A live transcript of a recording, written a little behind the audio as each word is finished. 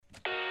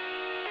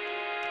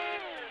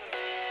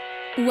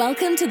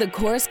Welcome to the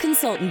Course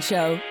Consultant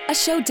Show, a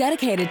show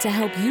dedicated to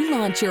help you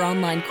launch your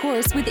online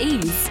course with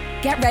ease.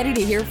 Get ready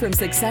to hear from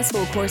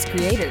successful course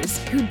creators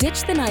who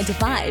ditched the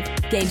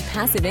 9-to-5, gained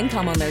passive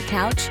income on their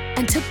couch,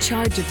 and took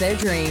charge of their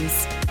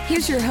dreams.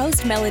 Here's your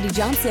host, Melody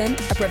Johnson,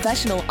 a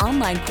professional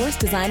online course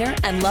designer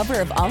and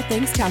lover of all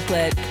things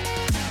chocolate.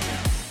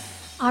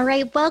 All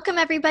right, welcome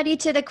everybody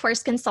to the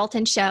Course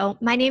Consultant Show.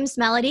 My name's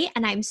Melody,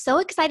 and I'm so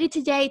excited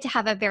today to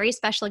have a very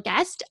special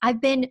guest. I've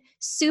been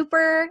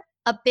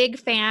a big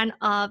fan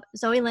of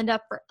Zoe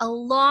Linda for a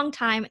long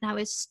time, and I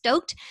was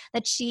stoked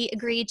that she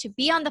agreed to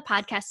be on the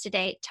podcast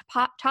today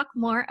to talk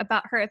more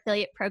about her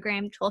affiliate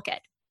program toolkit.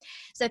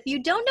 So if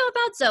you don't know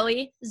about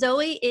Zoe,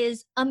 Zoe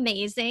is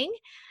amazing.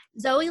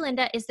 Zoe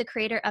Linda is the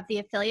creator of the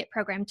Affiliate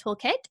Program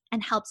Toolkit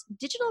and helps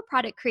digital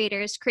product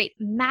creators create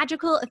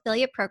magical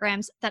affiliate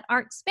programs that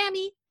aren't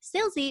spammy,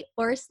 salesy,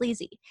 or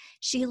sleazy.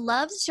 She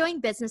loves showing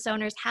business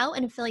owners how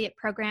an affiliate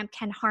program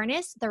can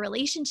harness the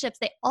relationships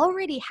they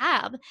already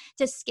have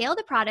to scale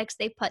the products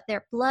they put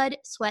their blood,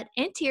 sweat,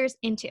 and tears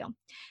into.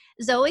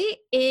 Zoe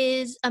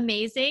is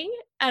amazing,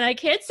 and I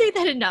can't say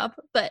that enough,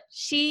 but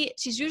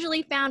she's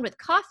usually found with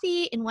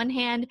coffee in one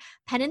hand,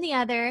 pen in the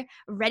other,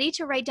 ready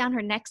to write down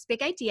her next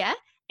big idea,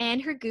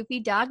 and her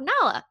goofy dog,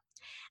 Nala.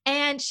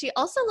 And she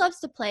also loves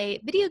to play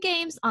video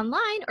games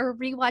online or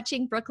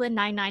rewatching Brooklyn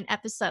Nine-Nine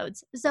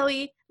episodes.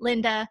 Zoe,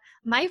 Linda,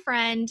 my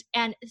friend,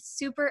 and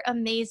super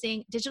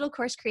amazing digital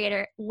course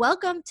creator,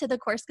 welcome to the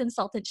Course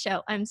Consultant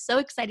Show. I'm so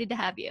excited to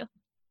have you.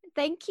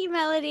 Thank you,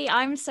 Melody.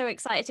 I'm so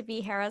excited to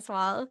be here as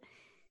well.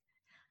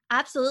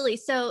 Absolutely.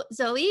 So,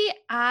 Zoe,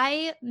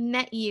 I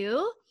met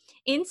you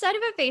inside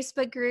of a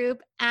Facebook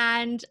group,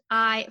 and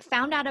I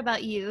found out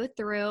about you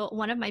through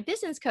one of my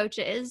business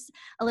coaches,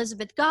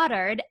 Elizabeth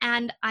Goddard,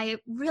 and I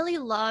really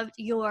loved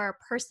your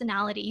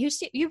personality.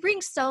 You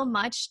bring so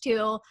much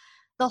to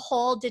the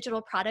whole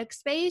digital product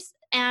space,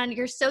 and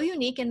you're so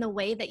unique in the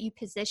way that you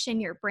position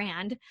your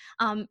brand.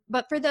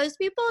 But for those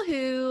people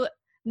who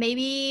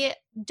maybe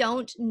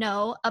don't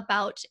know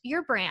about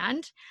your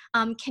brand,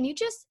 can you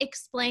just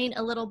explain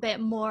a little bit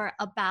more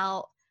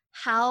about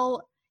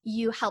how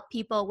you help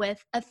people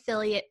with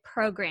affiliate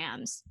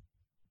programs?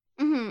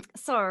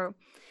 So,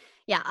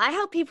 yeah, I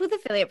help people with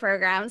affiliate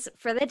programs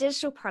for their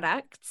digital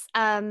products.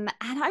 And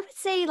I would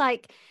say,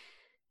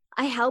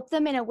 I help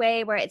them in a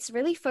way where it's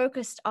really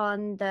focused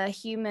on the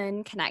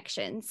human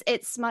connections.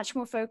 It's much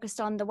more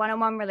focused on the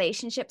one-on-one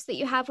relationships that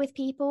you have with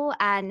people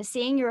and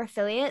seeing your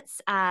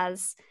affiliates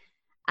as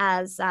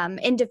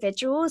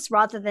individuals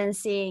rather than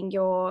seeing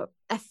your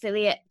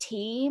affiliate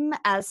team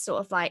as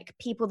sort of like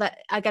people that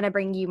are going to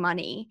bring you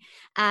money.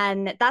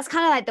 And that's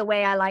kind of like the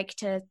way I like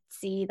to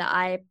see that.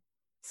 I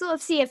sort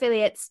of see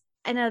affiliates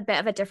in a bit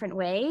of a different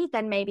way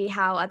than maybe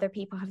how other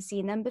people have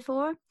seen them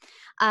before.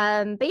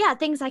 But yeah,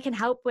 things I can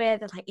help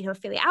with, like,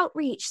 affiliate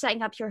outreach,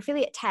 setting up your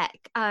affiliate tech,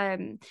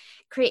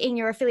 creating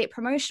your affiliate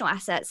promotional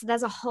assets. So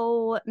there's a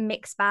whole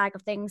mixed bag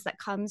of things that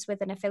comes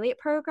with an affiliate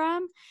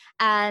program.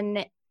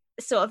 And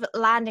sort of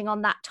landing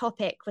on that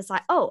topic was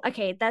like, oh,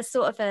 okay, there's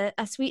sort of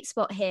a sweet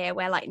spot here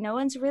where like no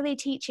one's really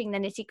teaching the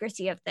nitty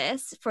gritty of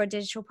this for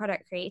digital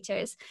product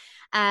creators.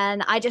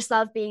 And I just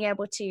love being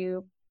able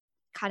to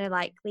kind of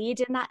like lead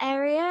in that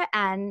area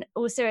and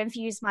also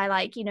infuse my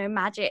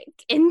magic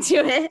into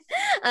it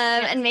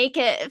and make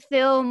it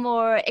feel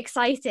more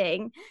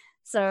exciting.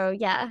 So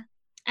yeah.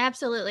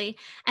 Absolutely.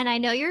 And I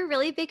know you're a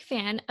really big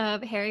fan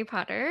of Harry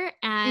Potter,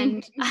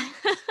 and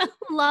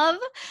love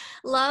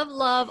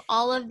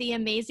all of the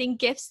amazing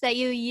gifts that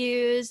you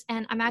use.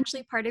 And I'm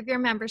actually part of your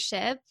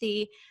membership,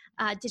 the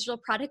Digital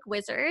Product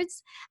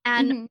Wizards.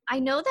 And I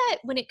know that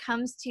when it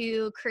comes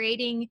to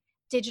creating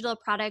digital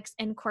products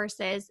and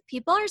courses,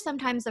 people are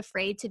sometimes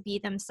afraid to be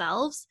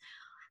themselves.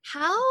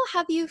 How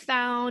have you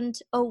found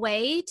a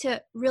way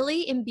to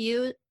really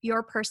imbue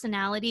your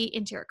personality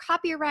into your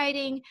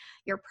copywriting,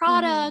 your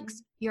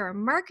products, your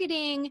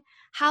marketing?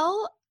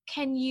 How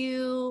can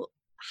you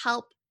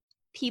help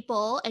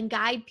people and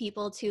guide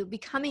people to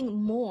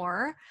becoming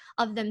more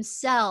of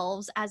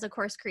themselves as a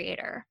course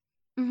creator?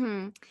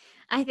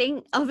 I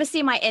think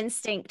obviously my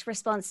instinct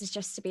response is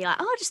just to be like,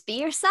 oh, just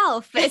be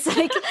yourself. But it's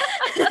like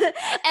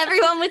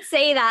everyone would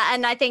say that.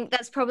 And I think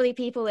that's probably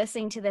people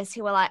listening to this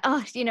who are like,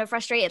 oh,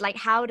 frustrated. Like,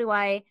 how do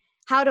I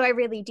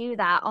really do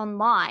that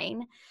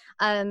online?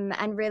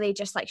 And really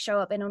just like show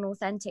up in an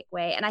authentic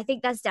way. And I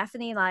think that's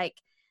definitely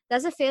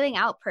there's a feeling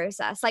out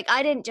process. Like,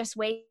 I didn't just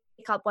wake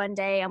up one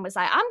day and was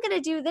like, I'm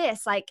going to do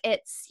this. Like,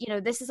 it's,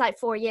 this is like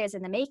 4 years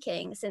in the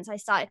making since I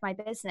started my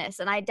business.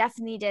 And I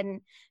definitely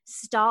didn't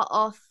start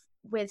off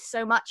with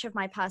so much of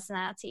my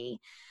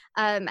personality.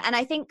 And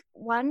I think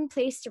one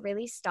place to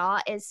really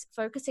start is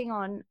focusing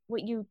on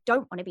what you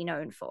don't want to be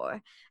known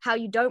for, how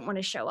you don't want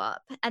to show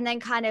up, and then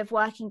kind of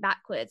working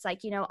backwards.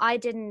 Like, I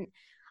didn't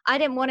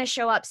want to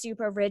show up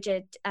super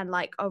rigid and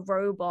like a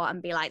robot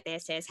and be like,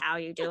 this is how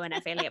you do an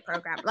affiliate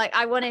program. Like,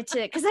 I wanted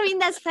to, because I mean,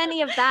 there's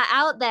plenty of that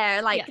out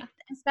there,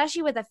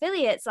 especially with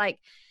affiliates, like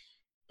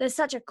there's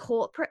such a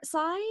corporate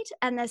side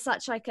and there's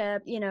such like a,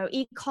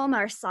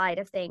 e-commerce side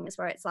of things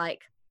where it's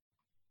like,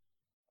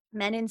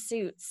 men in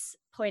suits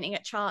pointing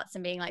at charts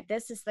and being like,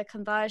 this is the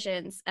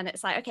conversions. And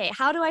it's like, okay,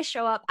 how do I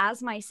show up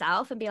as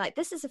myself and be like,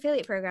 this is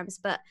affiliate programs,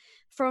 but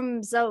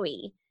from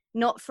Zoe,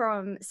 not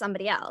from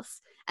somebody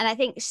else. And I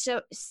think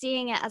so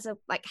seeing it as a,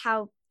 like,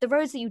 how the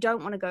roads that you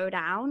don't want to go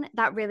down,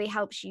 that really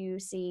helps you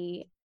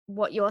see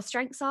what your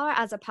strengths are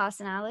as a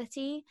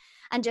personality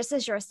and just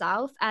as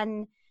yourself,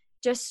 and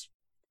just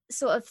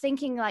sort of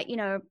thinking like, you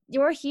know,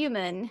 you're a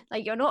human,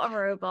 like you're not a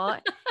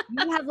robot.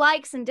 You have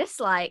likes and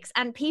dislikes,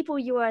 and people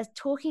you are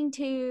talking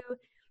to,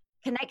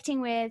 connecting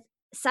with,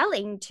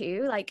 selling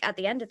to, like at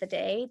the end of the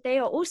day, they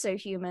are also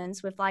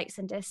humans with likes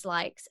and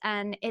dislikes.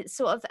 And it's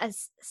sort of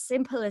as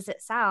simple as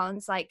it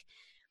sounds. Like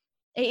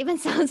it even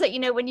sounds like, you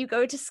know, when you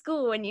go to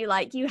school and you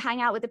like, you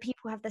hang out with the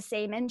people who have the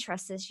same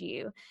interests as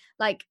you,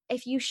 like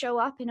if you show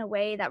up in a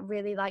way that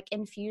really like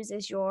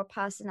infuses your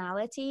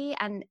personality,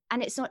 and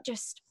it's not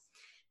just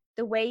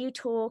the way you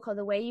talk or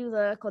the way you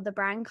look or the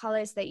brand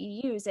colors that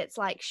you use, it's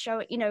like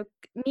show, you know,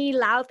 me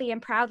loudly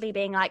and proudly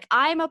being like,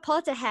 I'm a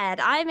Potterhead,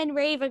 I'm in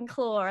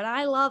Ravenclaw and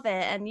I love it.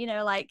 And, you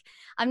know, like,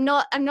 I'm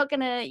not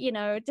gonna, you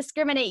know,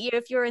 discriminate you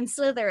if you're in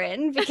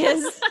Slytherin,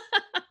 because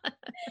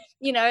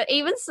you know,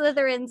 even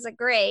Slytherins are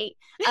great.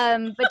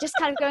 But just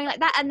kind of going like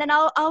that. And then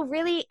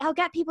I'll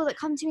get people that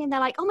come to me and they're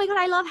like, oh my God,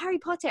 I love Harry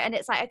Potter. And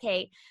it's like,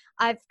 okay,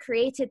 I've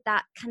created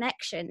that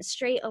connection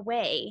straight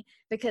away,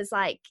 because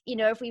like, you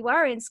know, if we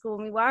were in school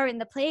and we were in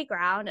the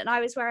playground and I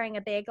was wearing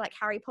a big like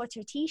Harry Potter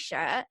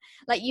t-shirt,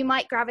 like you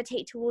might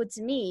gravitate towards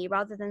me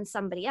rather than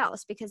somebody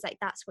else, because like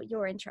that's what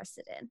you're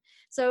interested in.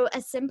 So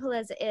as simple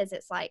as it is,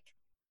 it's like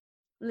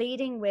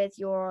leading with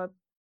your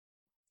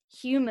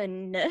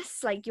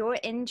humanness, like your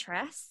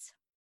interests,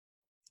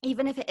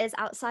 even if it is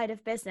outside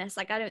of business.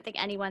 Like I don't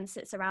think anyone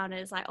sits around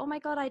and is like, oh my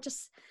God, I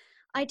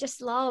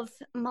just love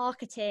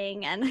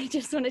marketing and I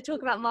just want to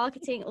talk about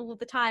marketing all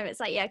the time. It's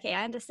like, yeah, okay,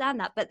 I understand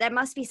that, but there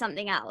must be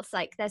something else.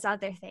 Like there's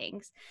other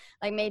things,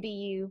 like maybe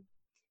you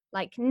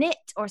like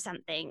knit or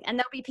something, and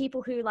there'll be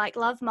people who like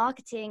love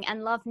marketing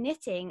and love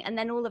knitting, and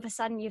then all of a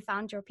sudden you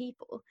found your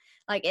people.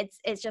 Like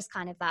it's just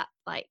kind of that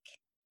like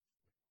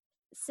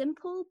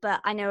simple, but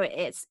I know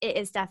it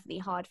is definitely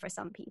hard for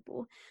some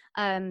people.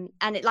 And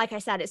it, like I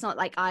said, it's not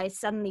like I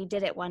suddenly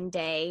did it one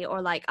day,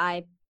 or like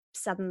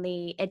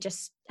it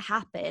just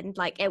happened.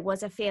 Like it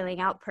was a feeling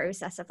out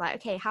process of like,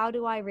 okay, how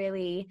do I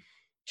really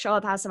show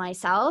up as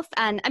myself?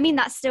 And I mean,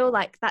 that's still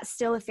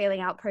a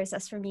feeling out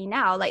process for me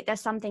now. Like there's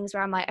some things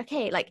where I'm like,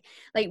 okay, like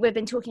we've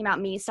been talking about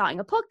me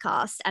starting a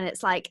podcast, and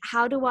it's like,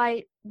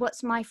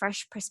 what's my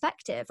fresh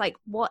perspective? Like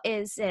what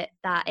is it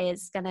that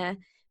is gonna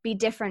be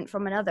different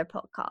from another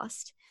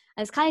podcast?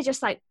 And it's kind of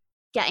just like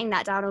getting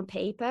that down on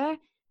paper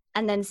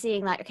and then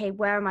seeing like, okay,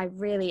 where am I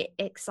really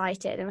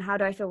excited and how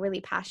do I feel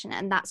really passionate?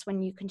 And that's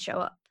when you can show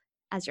up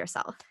as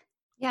yourself.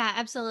 Yeah,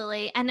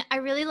 absolutely. And I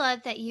really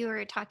love that you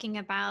were talking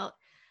about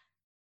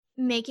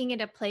making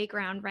it a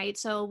playground, right?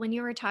 So when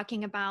you were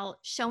talking about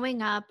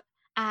showing up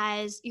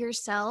as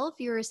yourself,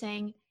 you were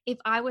saying, if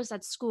I was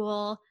at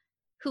school,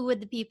 who would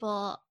be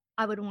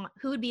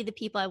the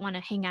people I want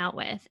to hang out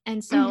with?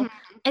 And so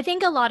I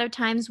think a lot of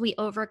times we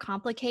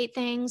overcomplicate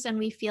things and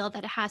we feel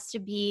that it has to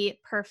be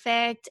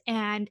perfect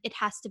and it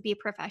has to be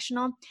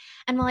professional.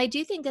 And while I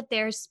do think that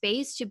there's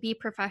space to be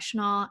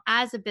professional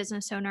as a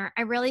business owner,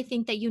 I really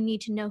think that you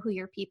need to know who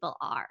your people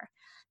are,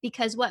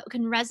 because what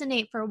can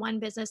resonate for one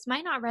business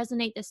might not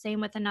resonate the same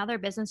with another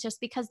business,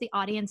 just because the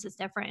audience is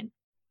different.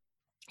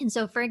 And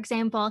so, for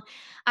example,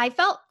 I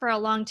felt for a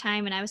long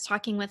time, and I was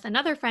talking with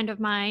another friend of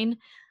mine,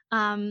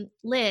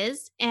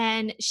 Liz,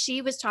 and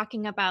she was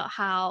talking about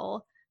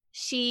how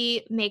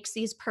she makes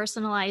these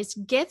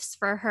personalized gifts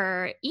for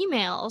her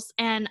emails.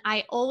 And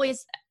I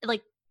always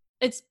like,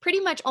 it's pretty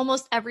much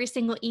almost every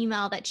single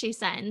email that she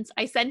sends,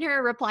 I send her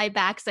a reply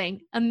back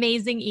saying,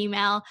 amazing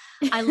email.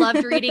 I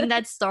loved reading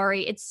that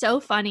story. It's so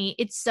funny.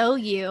 It's so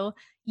you.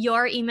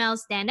 Your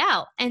emails stand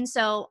out. And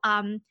so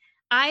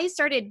I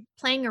started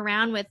playing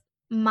around with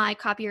my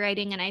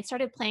copywriting, and I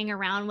started playing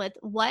around with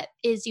what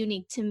is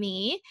unique to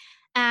me.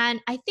 And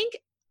I think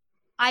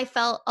I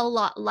felt a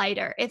lot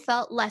lighter. It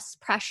felt less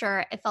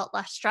pressure. It felt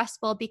less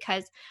stressful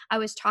because I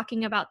was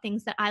talking about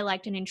things that I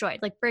liked and enjoyed.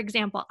 Like, for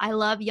example, I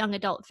love young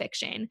adult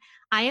fiction.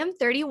 I am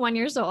 31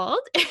 years old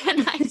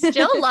and I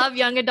still love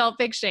young adult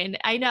fiction.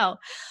 I know.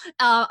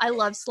 I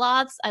love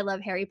sloths. I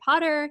love Harry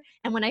Potter.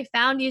 And when I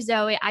found you,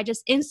 Zoe, I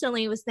just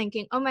instantly was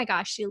thinking, oh my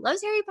gosh, she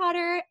loves Harry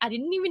Potter. I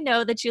didn't even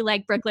know that you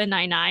like Brooklyn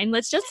Nine-Nine.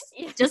 Let's just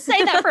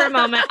say that for a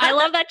moment. I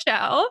love that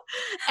show.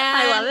 And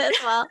I love it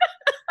as well.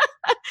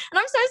 And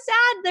I'm so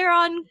sad they're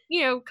on,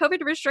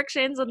 COVID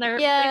restrictions and they're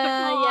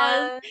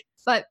yeah.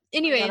 But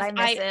anyways, I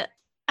miss it.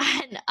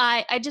 And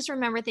I just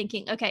remember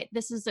thinking, okay,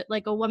 this is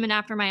like a woman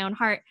after my own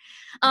heart.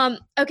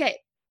 Okay.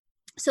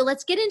 So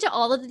let's get into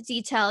all of the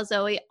details,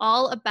 Zoe,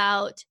 all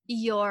about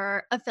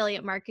your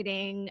affiliate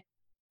marketing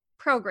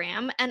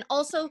program. And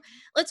also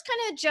let's kind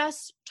of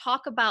just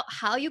talk about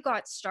how you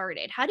got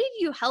started. How did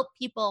you help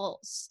people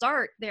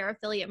start their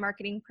affiliate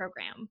marketing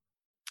program?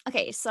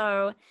 Okay.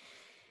 So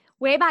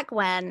way back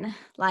when,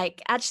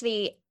 like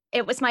actually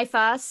it was my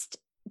first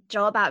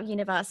job out of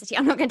university.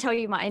 I'm not going to tell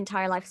you my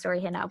entire life story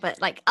here now, but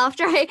like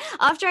after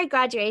I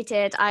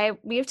graduated, I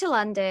moved to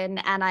London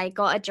and I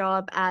got a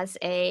job as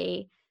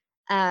a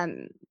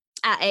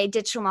at a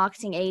digital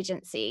marketing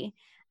agency,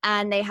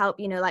 and they help,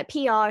 you know, like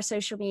PR,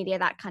 social media,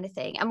 that kind of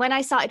thing. And when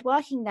I started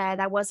working there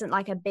wasn't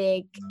like a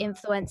big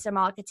influencer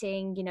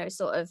marketing, you know,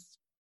 sort of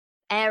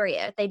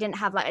area. They didn't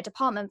have like a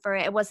department for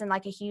it. It wasn't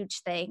like a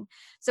huge thing.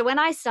 So when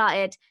I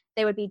started,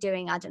 they would be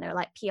doing, I don't know,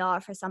 like PR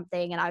for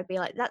something, and I would be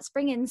like, let's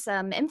bring in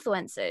some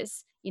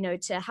influencers, you know,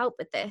 to help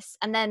with this.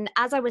 And then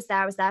as I was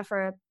there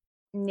for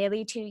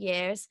nearly 2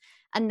 years,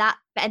 and that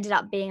ended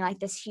up being like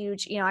this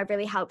huge, you know, I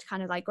really helped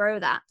kind of like grow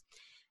that.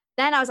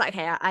 Then I was like,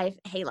 okay, I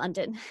hate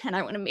London and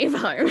I want to move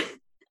home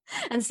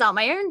and start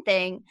my own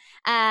thing.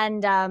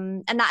 And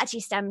that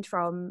actually stemmed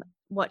from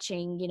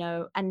watching, you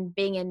know, and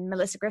being in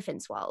Melissa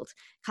Griffin's world,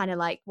 kind of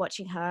like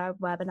watching her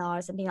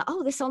webinars and being like,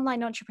 oh, this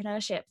online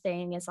entrepreneurship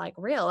thing is like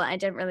real. I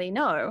didn't really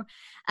know.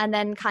 And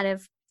then kind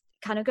of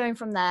going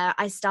from there,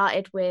 I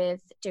started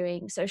with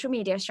doing social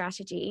media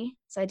strategy.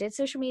 So I did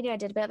social media, I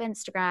did a bit of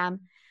Instagram,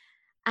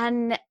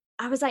 and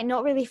I was like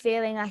not really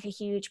feeling like a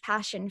huge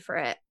passion for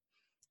it.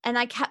 And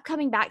I kept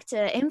coming back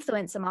to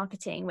influencer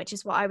marketing, which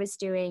is what I was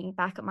doing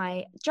back at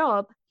my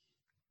job.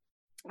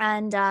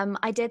 And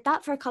I did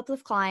that for a couple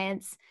of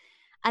clients.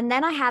 And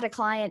then I had a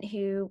client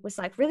who was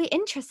like really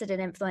interested in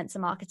influencer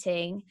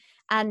marketing,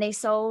 and they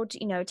sold,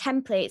 you know,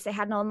 templates. They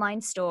had an online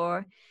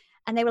store,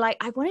 and they were like,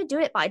 I want to do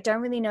it, but I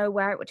don't really know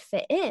where it would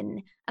fit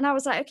in. And I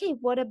was like, okay,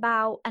 what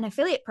about an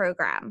affiliate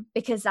program?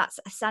 Because that's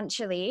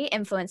essentially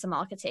influencer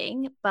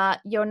marketing, but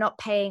you're not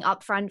paying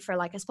upfront for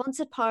like a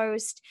sponsored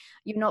post.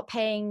 You're not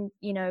paying,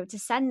 you know, to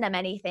send them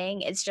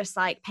anything. It's just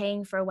like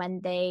paying for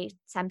when they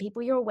send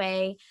people your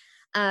way.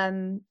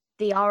 The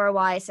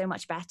ROI is so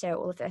much better,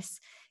 all of this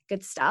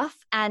good stuff.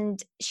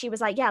 And she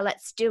was like, yeah,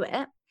 let's do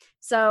it.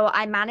 So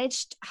I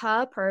managed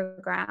her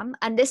program,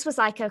 and this was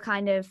like a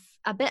kind of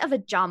a bit of a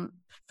jump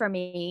for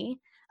me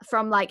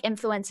from like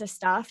influencer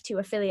stuff to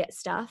affiliate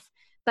stuff,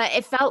 but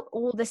it felt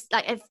all this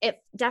like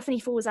it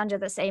definitely falls under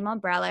the same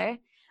umbrella.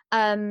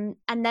 And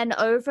then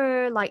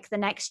over like the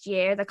next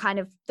year,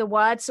 the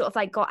word sort of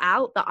like got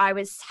out that I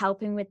was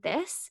helping with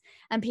this,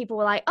 and people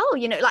were like, oh,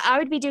 you know, like I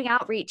would be doing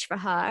outreach for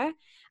her,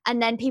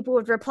 and then people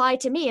would reply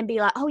to me and be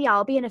like, oh yeah,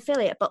 I'll be an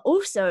affiliate, but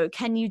also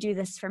can you do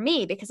this for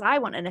me, because I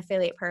want an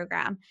affiliate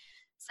program.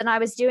 So then I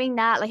was doing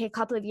that, like a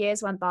couple of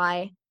years went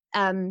by,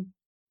 and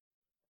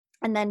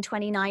then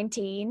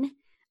 2019,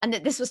 and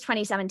this was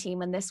 2017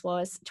 when this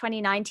was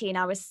 2019,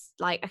 I was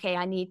like, okay,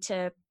 I need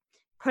to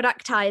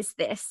productize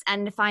this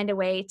and find a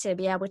way to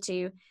be able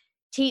to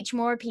teach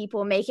more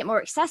people, make it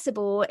more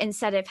accessible,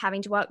 instead of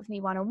having to work with me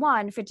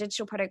one-on-one, for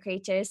digital product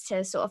creators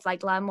to sort of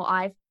like learn what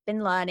I've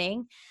been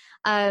learning.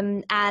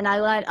 And I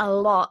learned a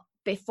lot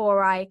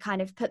before I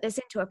kind of put this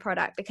into a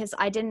product, because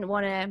I didn't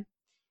want to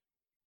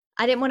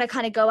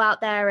kind of go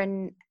out there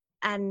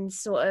and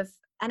sort of,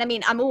 and I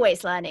mean, I'm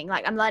always learning,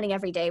 like I'm learning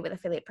every day with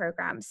affiliate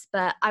programs,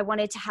 but I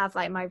wanted to have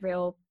like my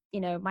real, you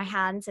know, my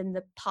hands in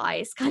the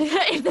pies kind of,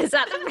 if there's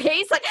that the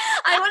phrase, like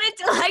I wanted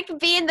to like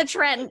be in the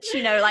trench,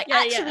 you know, like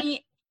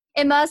actually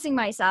immersing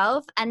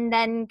myself and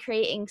then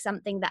creating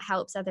something that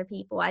helps other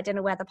people. I don't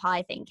know where the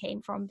pie thing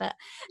came from, but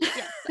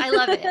yes, I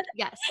love it.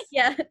 Yes.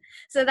 Yeah.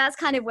 So that's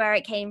kind of where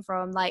it came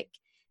from, like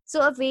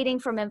sort of leading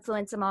from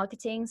influencer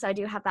marketing. So I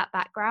do have that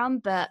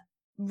background, but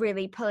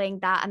really pulling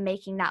that and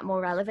making that more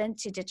relevant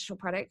to digital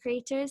product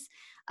creators.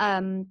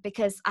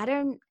 Because I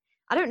don't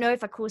know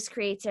if a course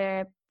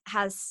creator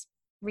has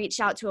reached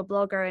out to a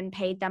blogger and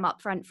paid them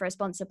upfront for a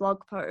sponsored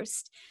blog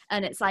post,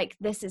 and it's like,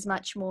 this is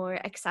much more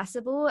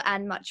accessible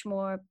and much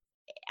more,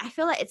 I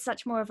feel like it's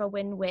such more of a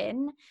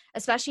win-win,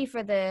 especially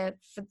for the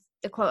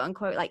quote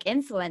unquote like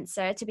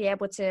influencer, to be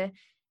able to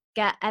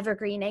get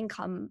evergreen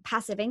income,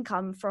 passive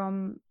income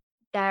from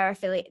their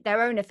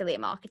own affiliate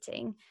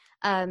marketing.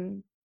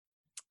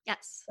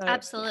 Yes, so,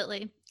 absolutely.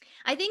 Yeah.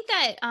 I think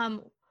that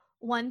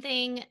one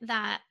thing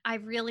that I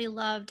really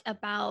loved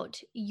about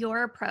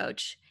your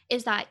approach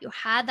is that you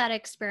had that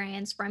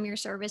experience from your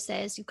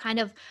services. You kind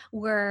of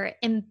were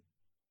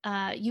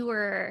you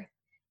were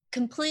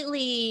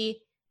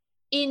completely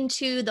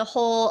into the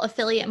whole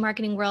affiliate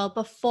marketing world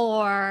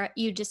before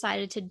you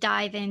decided to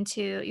dive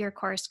into your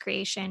course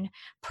creation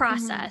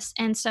process.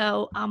 And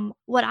so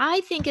what I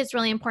think is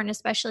really important,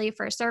 especially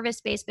for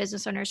service-based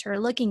business owners who are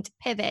looking to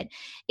pivot,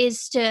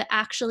 is to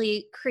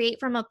actually create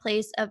from a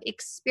place of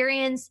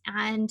experience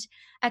and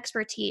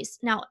expertise.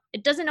 Now,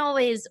 it doesn't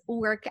always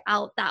work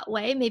out that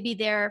way. Maybe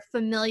they're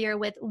familiar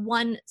with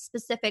one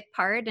specific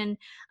part, and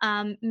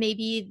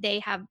maybe they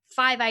have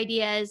 5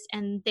 ideas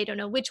and they don't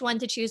know which one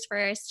to choose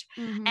first.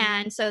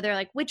 And so they're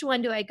like, which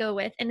one do I go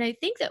with? And I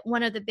think that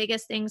one of the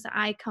biggest things that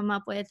I come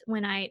up with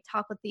when I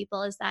talk with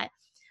people is that,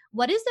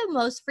 what is the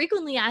most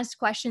frequently asked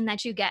question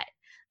that you get?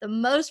 The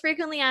most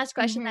frequently asked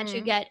question that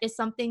you get is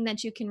something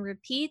that you can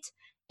repeat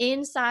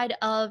inside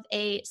of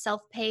a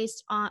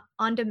self-paced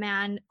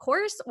on-demand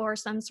course or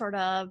some sort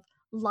of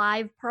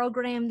live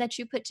program that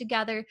you put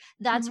together,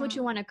 that's what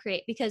you want to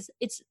create, because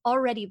it's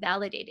already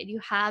validated. You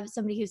have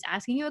somebody who's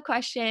asking you a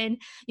question,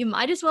 you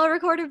might as well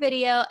record a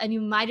video, and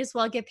you might as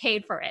well get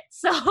paid for it.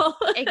 So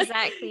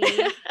Exactly.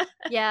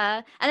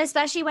 Yeah. And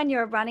especially when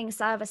you're running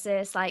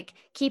services, like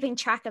keeping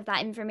track of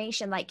that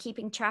information, like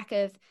keeping track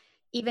of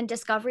even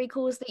discovery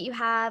calls that you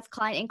have,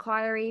 client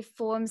inquiry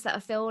forms that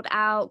are filled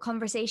out,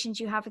 conversations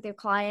you have with your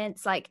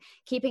clients, like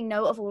keeping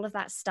note of all of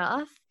that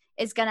stuff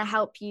is going to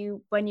help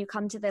you when you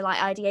come to the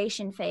like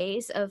ideation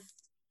phase of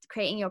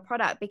creating your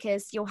product,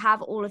 because you'll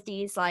have all of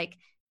these like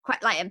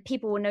quite like, and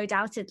people will no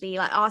doubtedly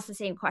like ask the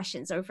same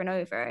questions over and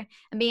over,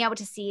 and being able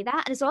to see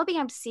that, and as well being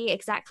able to see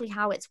exactly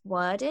how it's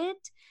worded.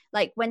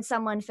 Like when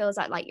someone fills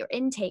out like your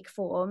intake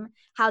form,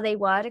 how they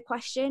word a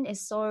question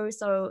is so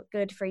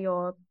good for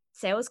your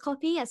sales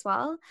copy as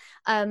well.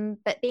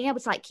 But being able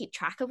to like keep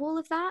track of all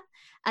of that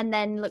and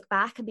then look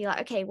back and be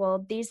like, okay,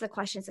 well, these are the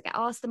questions that get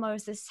asked the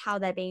most, this is how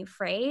they're being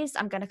phrased,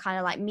 I'm going to kind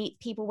of like meet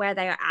people where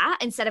they are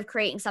at, instead of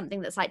creating something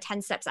that's like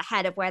 10 steps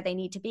ahead of where they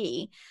need to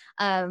be.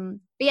 But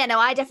yeah, no,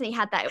 I definitely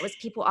had that. It was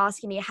people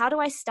asking me, how do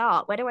I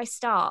start, where do I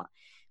start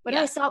with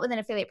an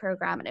affiliate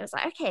program? And it was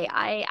like, okay,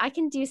 I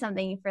can do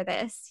something for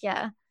this.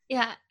 Yeah,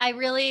 I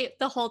really,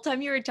 the whole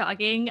time you were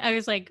talking, I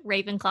was like,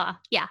 Ravenclaw.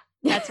 Yeah,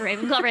 that's a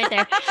Ravenclaw right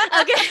there.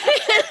 Okay.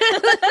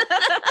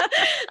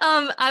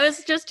 I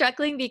was just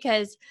chuckling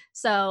because,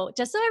 so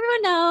just so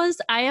everyone knows,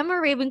 I am a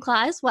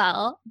Ravenclaw as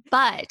well,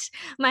 but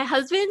my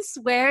husband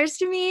swears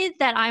to me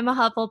that I'm a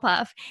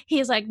Hufflepuff.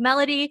 He's like,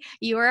 Melody,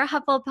 you are a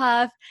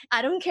Hufflepuff.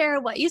 I don't care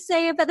what you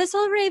say about this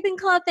whole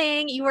Ravenclaw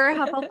thing. You are a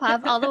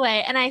Hufflepuff all the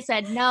way. And I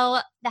said,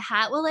 no, the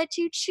hat will let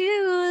you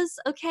choose.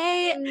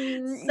 Okay.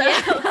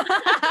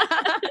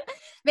 Yeah.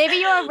 Maybe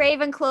you're a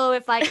Ravenclaw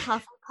with like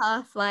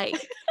Hufflepuff,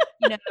 like,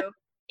 you know,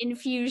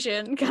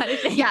 infusion kind of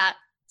thing. Yeah.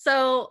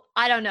 So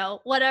I don't know,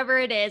 whatever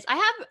it is. I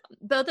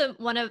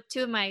have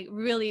two of my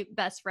really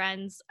best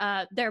friends.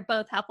 They're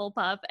both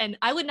Hufflepuff, and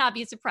I would not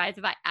be surprised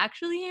if I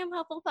actually am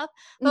Hufflepuff.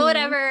 But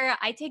whatever,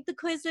 I take the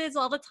quizzes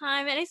all the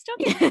time, and I still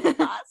get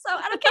Hufflepuff, so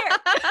I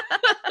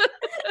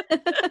don't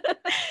care.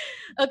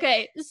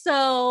 Okay,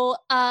 so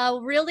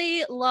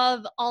really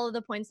love all of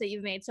the points that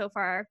you've made so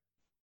far.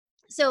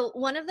 So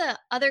one of the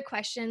other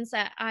questions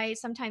that I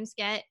sometimes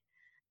get,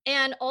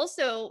 and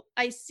also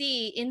I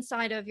see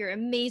inside of your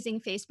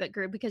amazing Facebook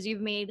group, because you've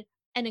made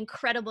an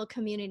incredible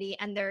community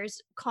and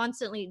there's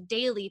constantly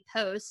daily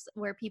posts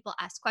where people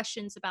ask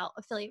questions about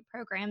affiliate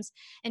programs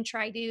and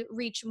try to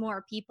reach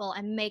more people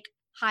and make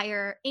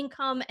higher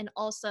income and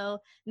also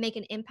make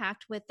an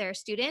impact with their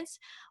students,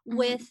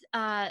 with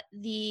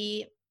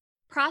the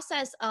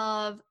process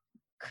of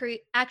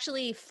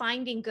actually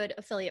finding good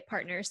affiliate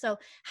partners. So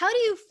how do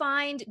you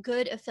find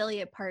good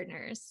affiliate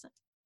partners?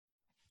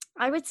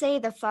 I would say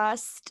the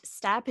first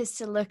step is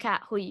to look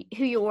at who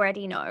you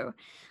already know.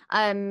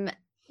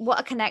 What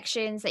are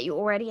connections that you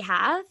already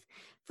have?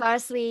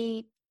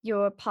 Firstly,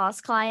 your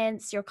past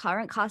clients, your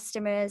current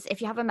customers.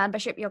 If you have a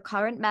membership, your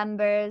current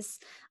members,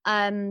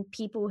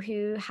 people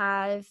who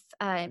have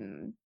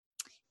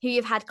who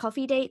you've had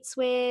coffee dates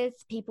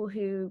with, people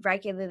who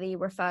regularly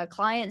refer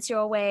clients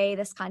your way,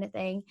 this kind of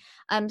thing.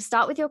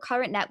 Start with your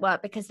current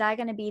network, because they're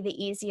going to be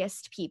the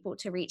easiest people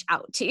to reach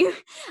out to,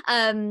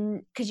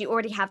 because you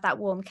already have that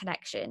warm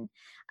connection.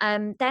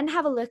 Then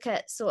have a look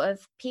at sort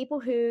of people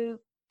who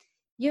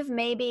you've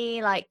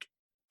maybe like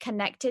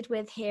connected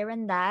with here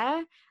and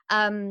there.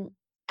 And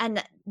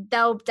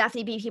there'll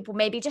definitely be people,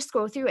 maybe just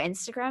scroll through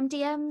Instagram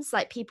DMs,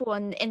 like people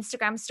on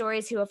Instagram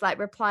stories who have like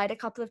replied a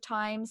couple of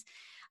times.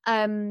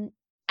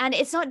 And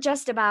it's not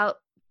just about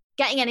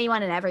getting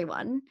anyone and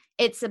everyone.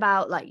 It's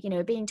about like, you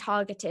know, being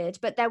targeted,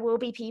 but there will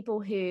be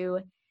people who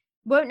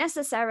won't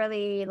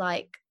necessarily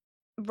like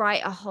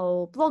write a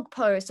whole blog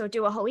post or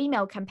do a whole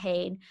email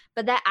campaign,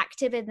 but they're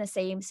active in the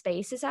same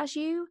spaces as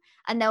you,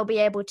 and they'll be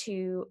able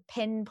to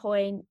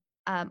pinpoint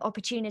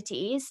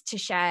opportunities to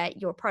share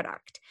your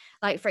product.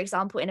 Like, for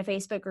example, in a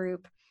Facebook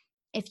group,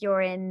 if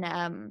you're in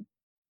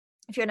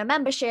a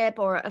membership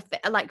or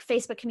a like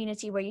Facebook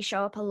community where you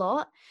show up a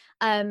lot,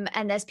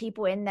 and there's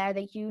people in there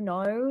that you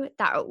know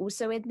that are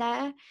also in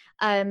there,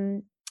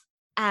 and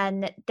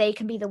they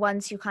can be the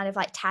ones who kind of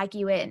like tag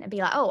you in and be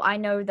like, oh, I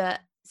know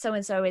that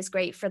so-and-so is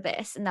great for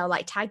this, and they'll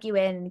like tag you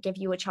in and give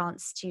you a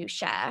chance to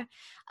share,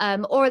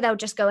 or they'll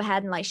just go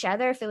ahead and like share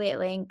their affiliate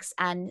links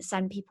and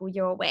send people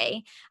your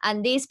way.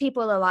 And these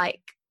people are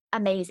like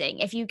amazing.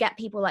 If you get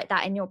people like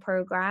that in your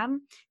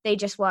program, they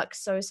just work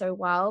so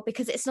well,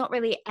 because it's not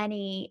really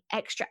any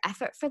extra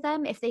effort for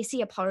them. If they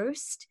see a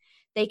post,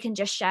 they can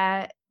just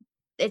share.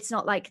 It's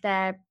not like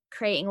they're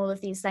creating all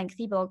of these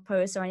lengthy blog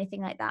posts or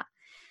anything like that.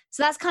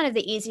 So that's kind of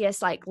the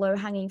easiest, like low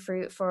hanging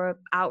fruit for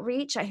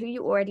outreach, like who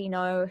you already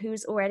know,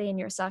 who's already in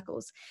your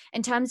circles.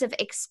 In terms of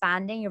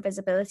expanding your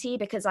visibility,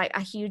 because like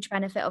a huge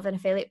benefit of an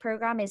affiliate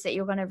program is that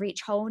you're going to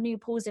reach whole new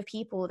pools of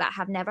people that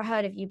have never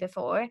heard of you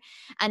before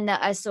and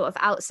that are sort of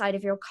outside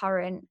of your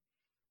current,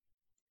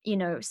 you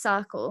know,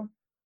 circle.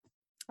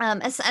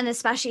 And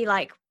especially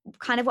like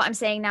kind of what I'm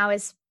saying now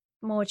is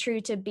more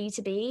true to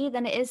B2B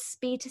than it is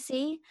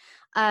B2C.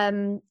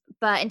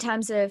 But in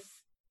terms of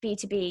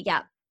B2B,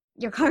 yeah,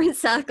 your current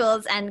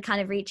circles and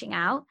kind of reaching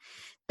out.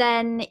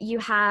 Then you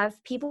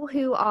have people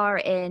who are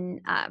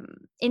in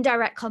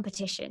indirect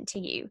competition to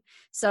you.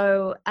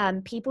 So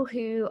people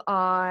who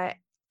are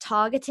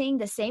targeting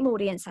the same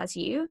audience as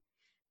you,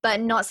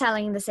 but not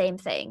selling the same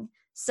thing.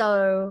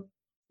 So,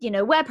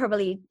 we're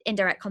probably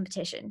indirect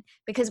competition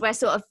because we're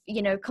sort of,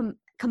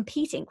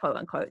 competing, quote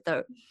unquote,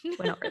 though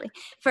we're not really,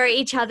 for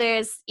each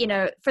other's,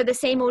 for the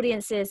same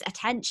audience's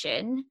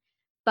attention,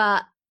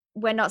 but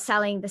we're not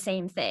selling the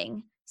same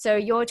thing. So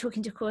you're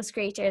talking to course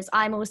creators,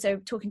 I'm also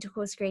talking to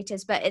course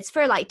creators, but it's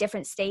for like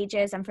different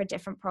stages and for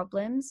different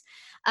problems.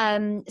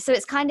 So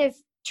it's kind of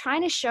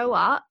trying to show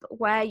up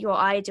where your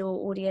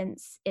ideal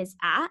audience is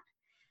at.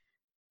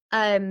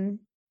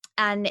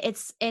 And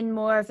it's in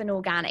more of an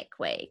organic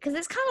way, because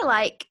it's kind of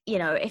like,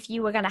 if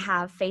you were going to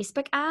have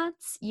Facebook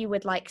ads, you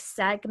would like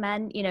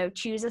segment,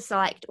 choose a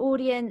select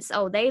audience.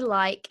 Oh, they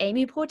like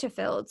Amy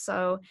Porterfield.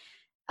 So,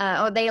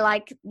 or they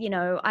like,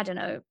 I don't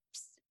know,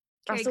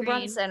 Russell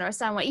Brunson or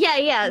someone.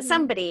 Yeah,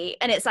 somebody.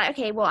 And it's like,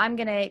 okay, well,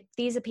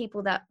 these are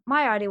people that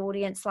my ideal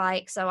audience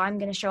like, so I'm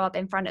going to show up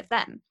in front of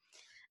them.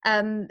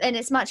 And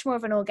it's much more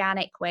of an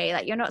organic way.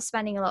 Like, you're not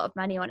spending a lot of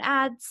money on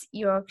ads.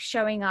 You're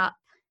showing up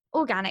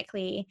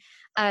organically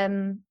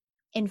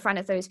in front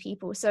of those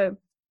people. So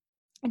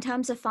in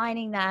terms of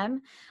finding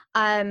them,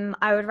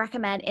 I would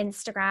recommend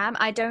Instagram.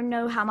 I don't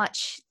know how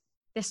much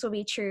this will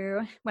be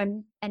true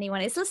when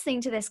anyone is listening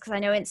to this, because I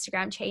know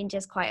Instagram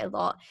changes quite a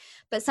lot,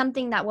 but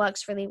something that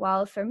works really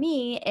well for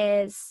me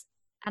is,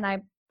 and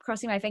I'm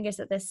crossing my fingers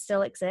that this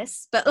still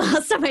exists, but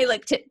last time I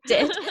looked it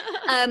did,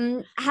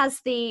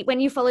 when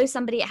you follow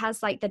somebody, it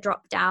has like the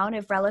drop down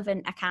of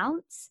relevant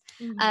accounts.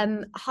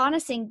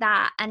 Harnessing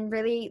that and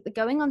really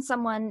going on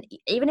someone,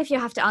 even if you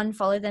have to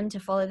unfollow them to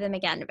follow them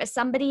again, but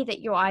somebody that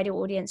your ideal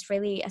audience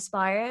really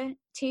aspire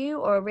to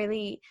or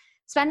really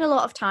spend a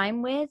lot of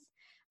time with.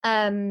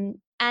 And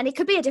it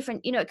could be a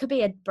different, it could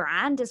be a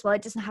brand as well.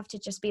 It doesn't have to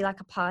just be like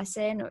a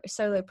person or a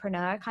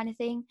solopreneur kind of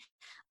thing.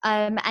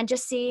 And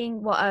just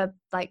seeing what are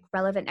like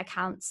relevant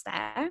accounts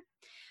there.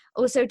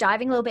 Also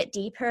diving a little bit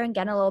deeper and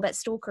getting a little bit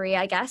stalkery,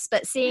 I guess,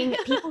 but seeing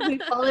people who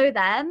follow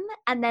them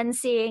and then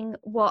seeing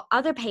what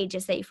other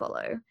pages they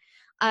follow,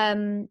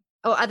 or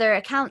other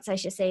accounts, I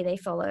should say, they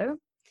follow.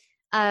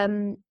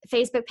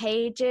 Facebook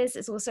pages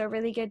is also a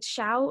really good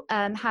shout.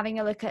 Having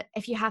a look at,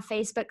 if you have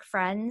Facebook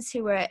friends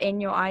who are in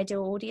your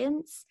ideal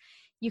audience,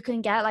 you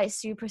can get like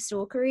super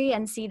stalkery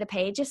and see the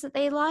pages that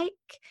they like.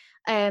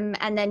 And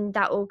then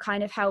that will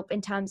kind of help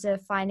in terms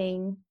of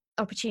finding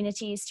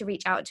opportunities to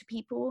reach out to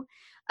people.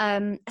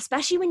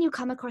 Especially when you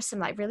come across some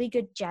like really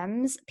good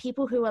gems,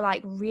 people who are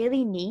like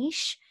really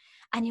niche,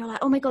 and you're like,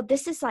 oh my God,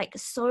 this is like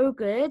so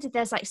good.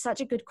 There's like such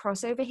a good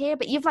crossover here,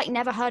 but you've like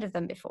never heard of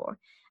them before.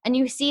 And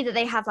you see that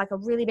they have like a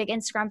really big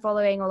Instagram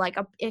following or like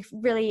a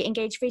really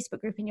engaged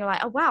Facebook group. And you're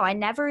like, oh wow, I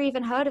never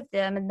even heard of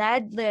them. And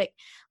they're like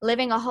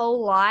living a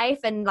whole life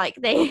and like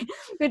they're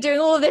doing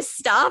all this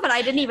stuff and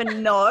I didn't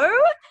even know.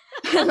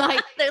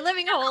 Like they're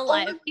living a whole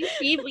life.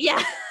 People,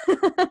 yeah.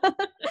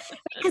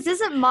 Because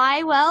isn't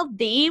my world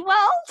the world?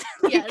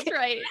 Like, yes,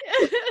 right.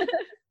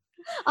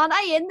 Aren't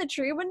I in the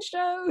Truman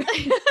Show?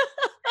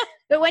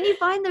 But when you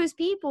find those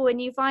people and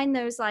you find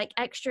those like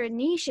extra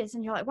niches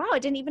and you're like, wow, I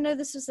didn't even know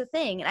this was a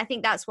thing. And I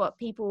think that's what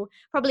people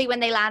probably, when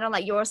they land on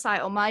like your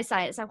site or my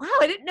site, it's like, wow,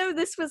 I didn't know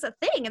this was a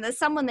thing. And there's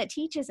someone that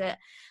teaches it.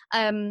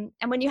 And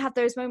when you have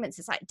those moments,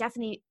 it's like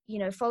definitely,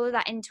 follow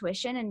that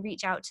intuition and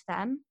reach out to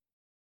them.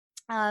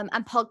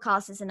 And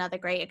podcasts is another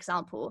great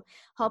example.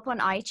 Hop on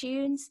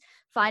iTunes,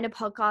 find a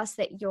podcast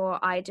that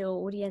your ideal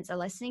audience are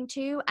listening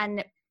to,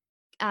 and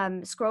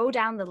scroll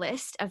down the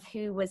list of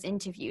who was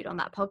interviewed on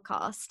that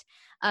podcast,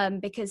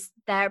 because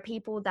there are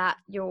people that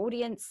your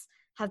audience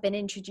have been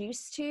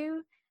introduced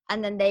to,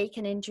 and then they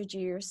can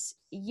introduce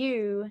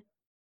you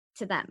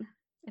to them,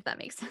 if that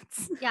makes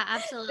sense. Yeah,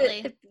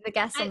 absolutely. The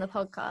guests on the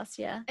podcast,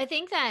 yeah. I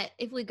think that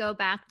if we go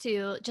back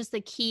to just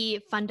the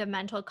key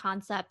fundamental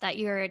concept that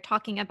you're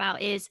talking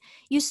about is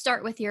you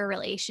start with your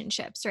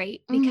relationships,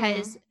 right?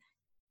 Because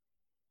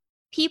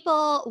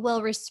people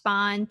will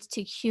respond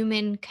to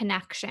human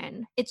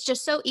connection. It's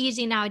just so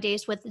easy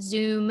nowadays with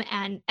Zoom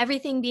and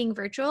everything being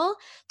virtual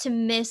to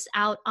miss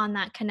out on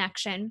that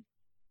connection.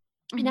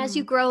 And as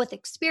you grow with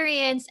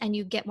experience and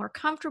you get more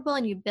comfortable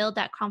and you build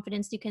that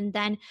confidence, you can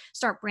then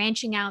start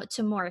branching out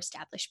to more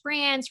established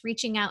brands,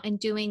 reaching out and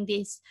doing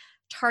these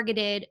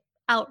targeted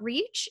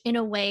outreach in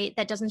a way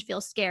that doesn't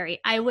feel scary.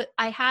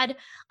 I had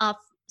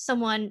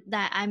someone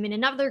that I'm in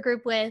another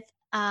group with,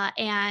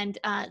 and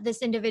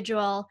this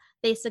individual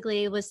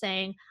basically was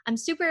saying, I'm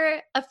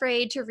super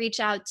afraid to reach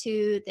out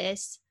to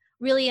this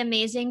really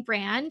amazing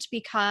brand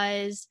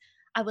because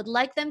I would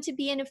like them to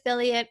be an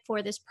affiliate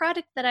for this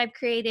product that I've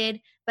created,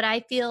 but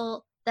I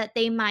feel that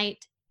they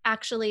might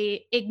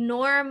actually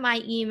ignore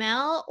my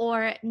email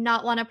or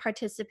not want to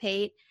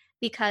participate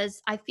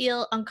because I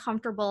feel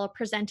uncomfortable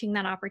presenting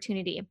that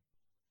opportunity.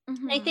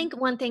 I think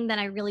one thing that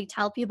I really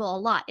tell people a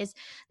lot is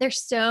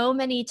there's so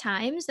many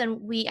times and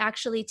we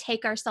actually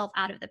take ourselves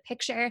out of the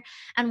picture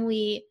and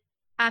we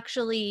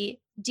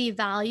actually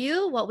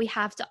devalue what we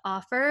have to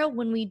offer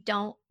when we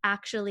don't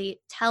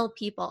actually tell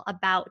people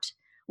about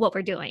what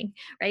we're doing,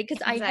 right?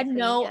 Because I had Exactly.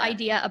 no Yeah.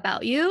 idea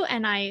about you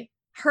and I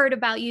heard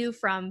about you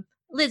from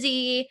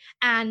Lizzie.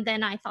 And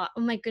then I thought,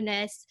 oh my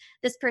goodness,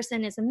 this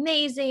person is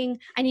amazing.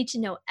 I need to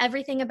know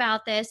everything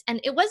about this.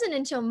 And it wasn't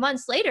until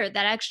months later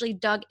that I actually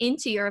dug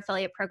into your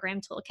affiliate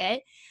program toolkit,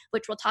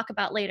 which we'll talk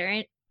about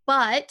later.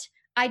 But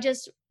I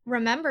just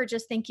remember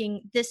just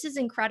thinking, this is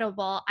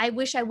incredible. I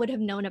wish I would have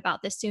known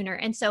about this sooner.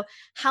 And so,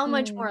 how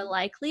much more Mm.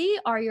 likely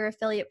are your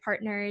affiliate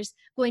partners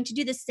going to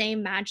do the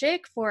same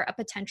magic for a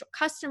potential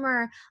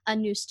customer, a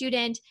new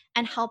student,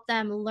 and help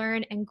them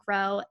learn and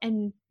grow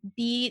and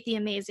be the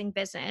amazing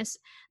business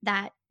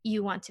that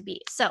you want to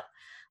be? So,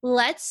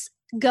 let's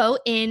go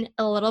in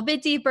a little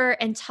bit deeper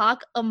and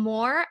talk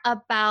more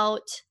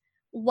about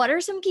what are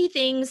some key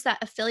things that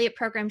affiliate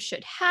programs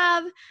should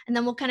have. And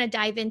then we'll kind of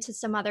dive into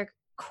some other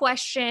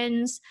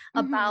questions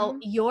about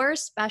Mhm. your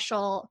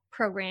special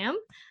program.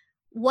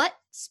 What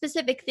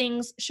specific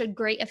things should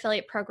great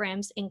affiliate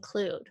programs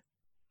include?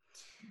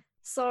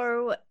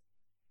 So,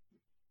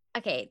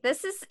 okay,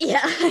 this is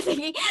yeah, I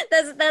think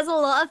there's a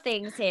lot of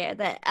things here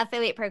that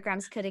affiliate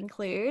programs could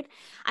include.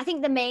 I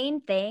think the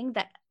main thing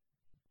that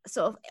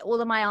sort of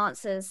all of my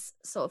answers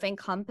sort of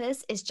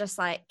encompass is just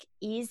like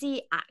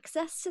easy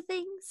access to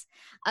things.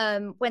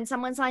 When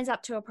someone signs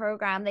up to a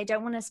program, they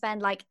don't want to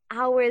spend like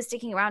hours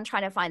sticking around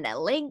trying to find their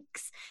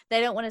links. They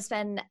don't want to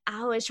spend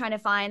hours trying to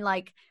find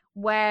like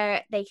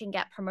where they can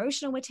get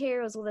promotional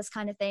materials, all this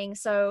kind of thing.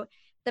 So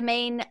the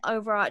main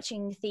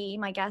overarching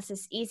theme, I guess,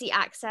 is easy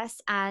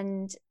access,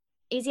 and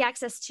easy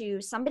access to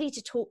somebody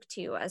to talk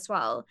to as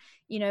well,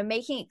 you know,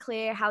 making it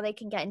clear how they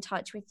can get in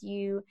touch with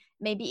you,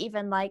 maybe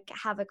even like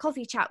have a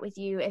coffee chat with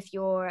you if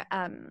you're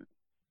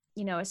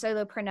you know, a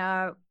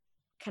solopreneur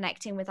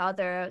connecting with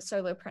other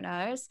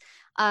solopreneurs,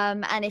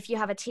 and if you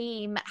have a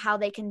team, how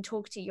they can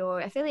talk to your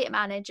affiliate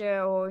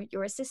manager or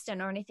your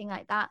assistant or anything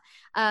like that,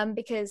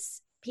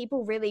 because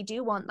people really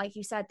do want, like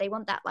you said, they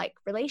want that like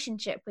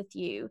relationship with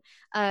you,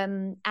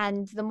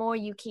 and the more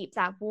you keep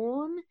that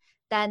warm,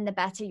 then the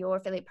better your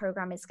affiliate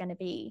program is going to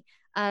be.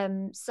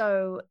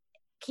 So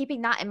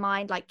keeping that in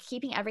mind, like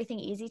keeping everything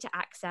easy to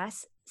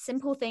access,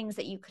 simple things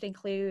that you could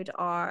include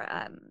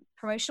are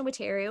promotional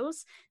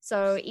materials,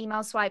 so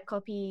email swipe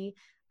copy,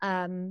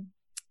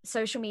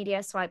 social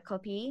media swipe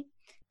copy,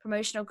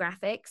 promotional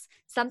graphics.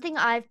 Something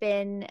I've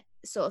been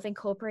sort of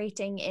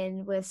incorporating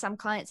in with some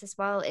clients as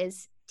well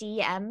is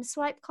DM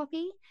swipe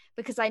copy,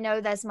 because I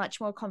know there's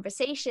much more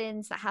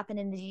conversations that happen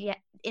in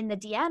the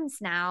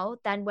DMs now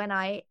than when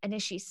I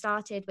initially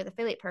started with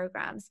affiliate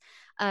programs.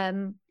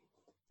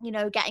 You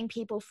know, getting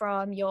people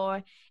from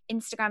your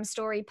Instagram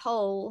story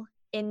poll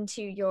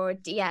into your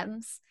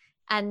DMs,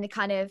 and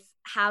kind of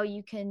how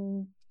you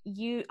can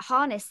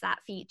harness that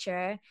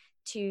feature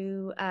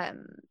to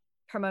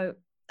promote,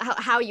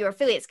 how your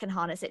affiliates can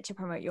harness it to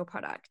promote your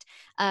product.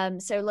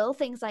 So little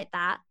things like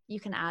that you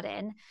can add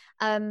in,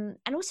 and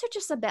also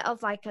just a bit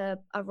of like a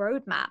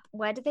roadmap.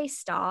 Where do they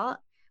start?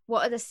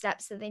 What are the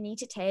steps that they need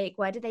to take?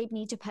 Where do they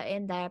need to put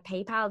in their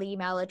PayPal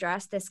email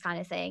address? This kind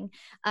of thing.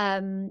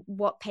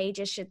 What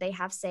pages should they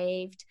have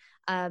saved?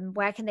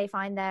 Where can they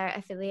find their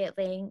affiliate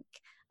link?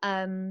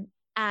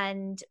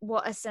 And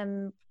what are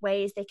some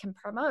ways they can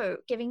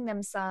promote? Giving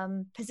them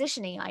some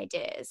positioning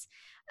ideas.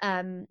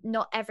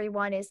 Not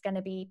everyone is going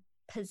to be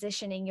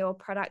positioning your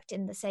product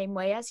in the same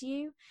way as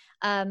you.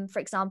 For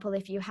example,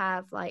 if you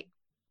have like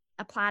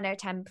a planner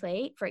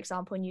template, for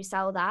example, and you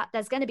sell that,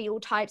 there's going to be all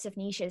types of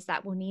niches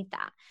that will need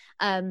that.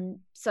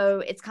 So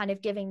it's kind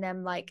of giving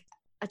them like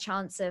a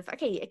chance of,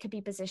 okay, it could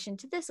be positioned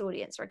to this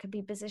audience, or it could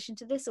be positioned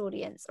to this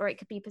audience, or it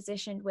could be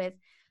positioned with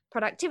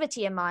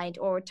productivity in mind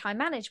or time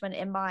management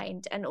in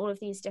mind, and all of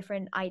these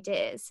different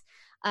ideas.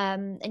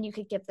 And you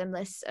could give them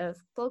lists of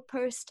blog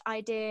post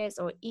ideas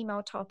or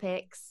email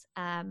topics.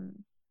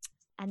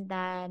 And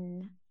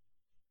then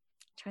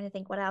trying to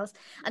think what else.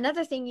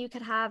 Another thing you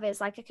could have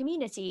is like a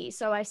community.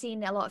 So I've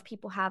seen a lot of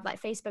people have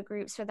like Facebook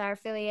groups for their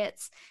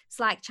affiliates,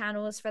 Slack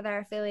channels for their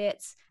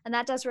affiliates, and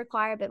that does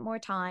require a bit more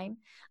time.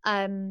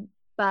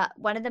 But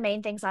one of the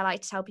main things I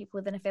like to tell people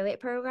with an affiliate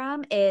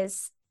program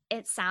is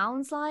it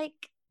sounds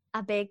like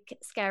a big,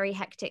 scary,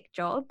 hectic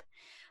job,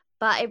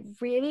 but it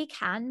really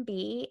can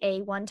be a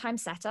one-time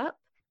setup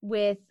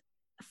with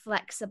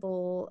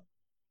flexible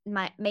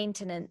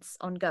maintenance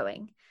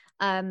ongoing.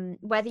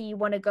 Whether you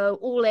want to go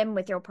all in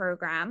with your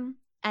program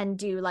and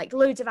do like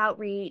loads of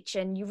outreach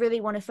and you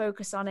really want to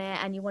focus on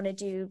it and you want to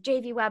do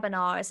JV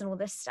webinars and all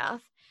this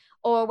stuff,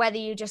 or whether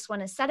you just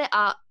want to set it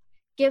up,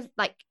 give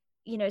like,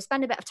 you know,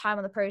 spend a bit of time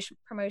on the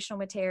promotional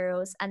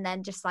materials and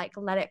then just like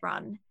let it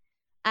run.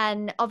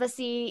 And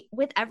obviously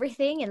with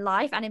everything in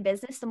life and in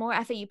business, the more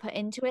effort you put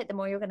into it, the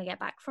more you're going to get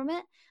back from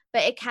it.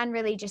 But it can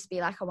really just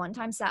be like a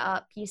one-time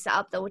setup. You set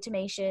up the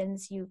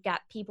automations, you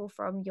get people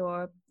from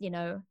your, you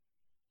know,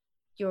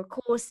 your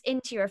course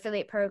into your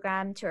affiliate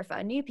program to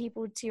refer new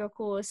people to your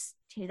course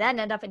to then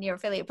end up in your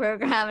affiliate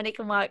program, and it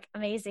can work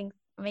amazing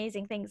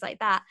things like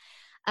that.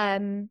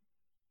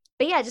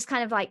 But yeah, just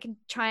kind of like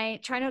try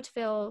not to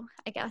feel,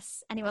 I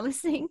guess, anyone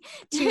listening,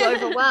 too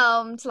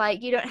overwhelmed.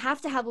 Like, you don't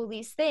have to have all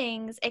these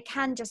things. It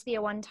can just be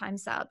a one-time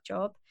setup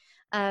job.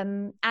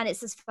 And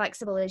it's as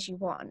flexible as you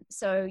want.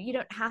 So you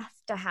don't have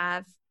to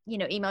have,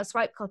 email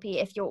swipe copy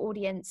if your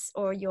audience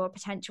or your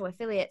potential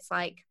affiliates,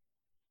 like,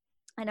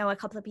 I know a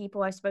couple of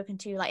people I've spoken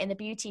to, like in the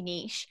beauty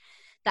niche,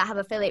 that have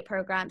affiliate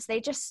programs.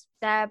 They just,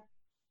 their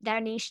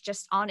niche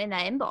just aren't in their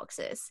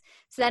inboxes.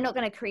 So they're not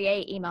going to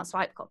create email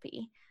swipe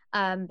copy.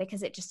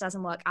 Because it just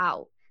doesn't work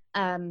out.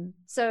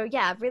 So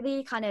yeah,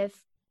 really kind of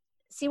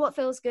see what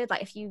feels good.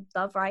 Like if you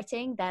love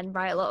writing, then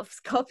write a lot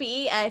of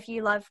copy. If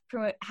you love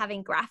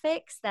having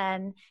graphics,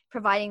 then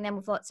providing them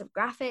with lots of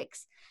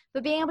graphics,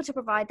 but being able to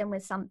provide them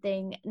with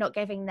something, not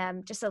giving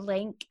them just a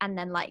link and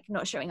then like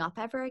not showing up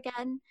ever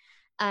again.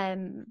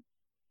 And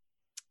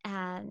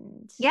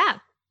yeah,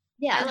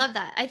 I love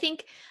that. I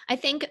think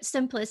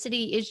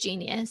simplicity is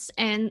genius.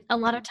 And a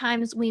lot of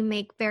times we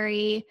make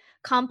very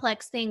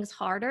complex things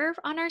harder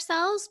on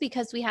ourselves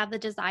because we have the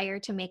desire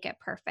to make it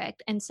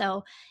perfect. And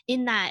so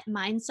in that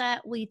mindset,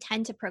 we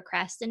tend to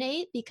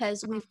procrastinate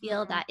because we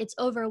feel that it's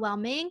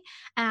overwhelming.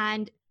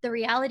 And the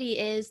reality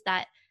is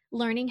that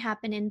learning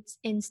happens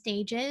in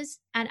stages.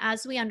 And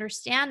as we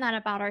understand that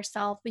about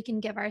ourselves, we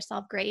can give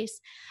ourselves grace.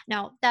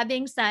 Now, that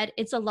being said,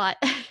 it's a lot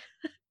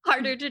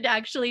harder to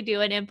actually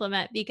do and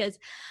implement, because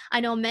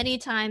I know many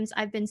times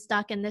I've been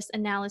stuck in this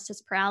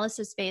analysis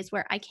paralysis phase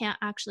where I can't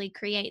actually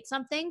create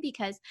something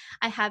because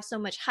I have so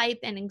much hype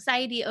and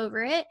anxiety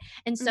over it.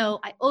 And so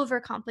I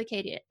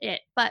overcomplicated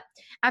it. But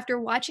after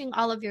watching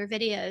all of your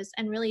videos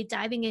and really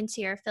diving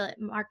into your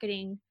affiliate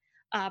marketing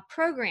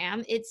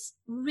program, it's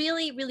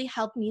really, really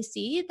helped me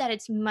see that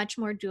it's much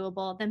more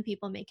doable than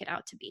people make it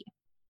out to be.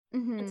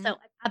 And so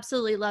I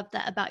absolutely love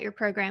that about your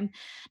program.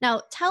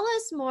 Now, tell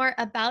us more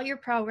about your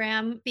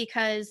program,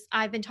 because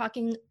I've been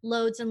talking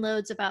loads and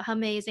loads about how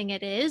amazing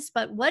it is,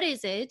 but what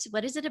is it?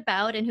 What is it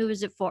about, and who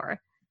is it for?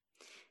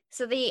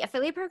 So the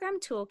Affiliate Program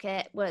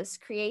Toolkit was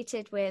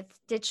created with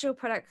digital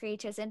product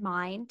creators in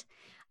mind.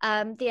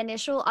 The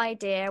initial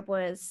idea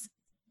was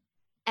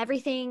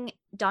everything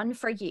done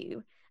for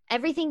you.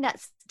 Everything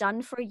that's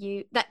done for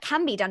you, that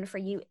can be done for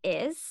you,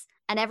 is.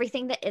 And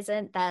everything that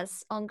isn't,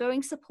 there's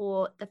ongoing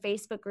support, the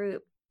Facebook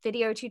group,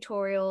 video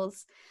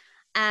tutorials.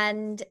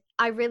 And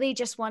I really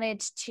just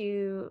wanted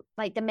to,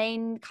 like, the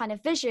main kind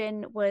of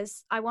vision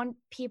was I want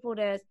people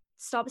to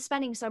stop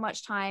spending so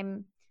much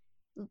time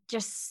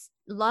just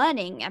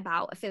learning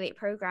about affiliate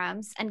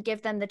programs and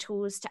give them the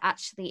tools to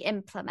actually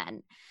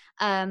implement.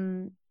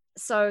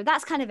 So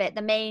that's kind of it.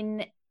 The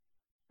main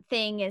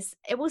thing is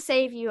it will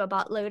save you a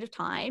buttload of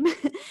time.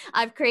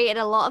 I've created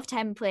a lot of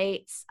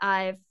templates.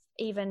 I've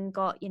even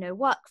got,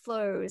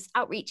 workflows,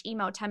 outreach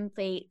email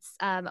templates,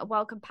 a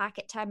welcome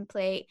packet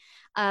template,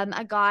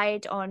 a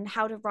guide on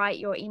how to write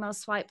your email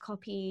swipe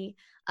copy,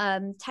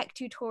 tech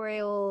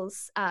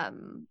tutorials.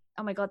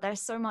 Oh my God,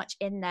 there's so much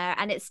in there.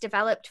 And it's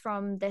developed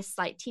from this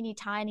like teeny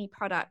tiny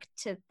product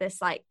to this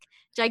like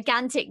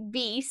gigantic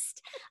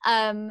beast.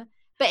 But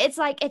it's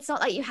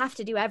not like you have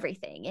to do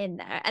everything in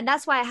there. And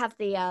that's why I have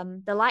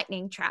the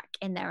lightning track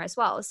in there as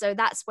well. So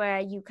that's where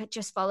you could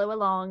just follow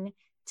along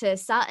to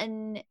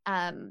certain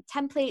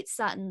templates,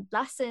 certain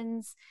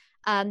lessons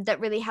that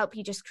really help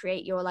you just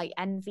create your like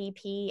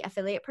MVP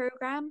affiliate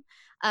program.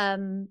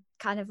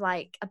 Kind of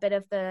like a bit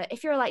of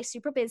if you're like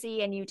super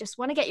busy and you just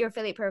want to get your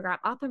affiliate program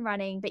up and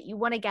running, but you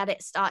want to get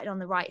it started on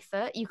the right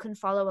foot, you can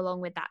follow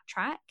along with that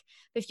track.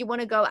 But if you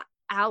want to go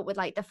out with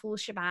like the full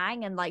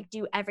shebang and like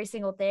do every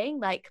single thing,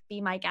 like be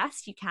my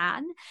guest, you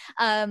can.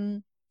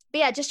 But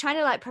yeah, just trying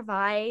to like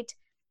provide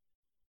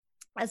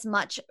as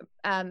much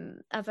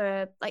of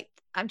a, like,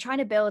 I'm trying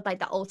to build like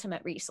the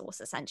ultimate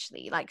resource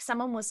essentially. Like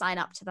someone will sign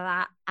up to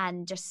that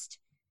and just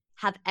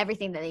have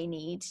everything that they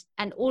need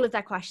and all of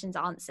their questions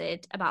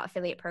answered about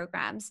affiliate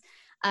programs.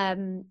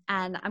 And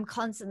I'm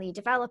constantly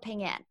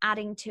developing it,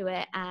 adding to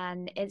it,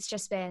 and it's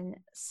just been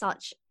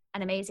such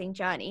an amazing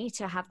journey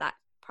to have that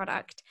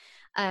product.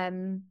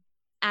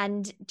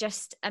 And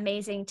just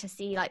amazing to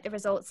see like the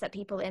results that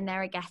people in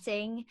there are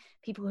getting,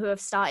 people who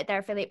have started their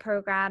affiliate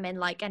program in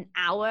like an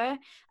hour,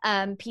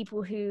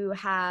 people who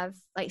have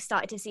like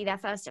started to see their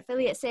first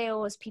affiliate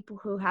sales, people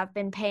who have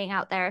been paying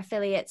out their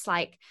affiliates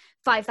like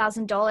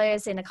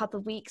 $5,000 in a couple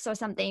of weeks or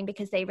something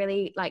because they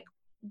really like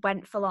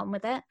went full on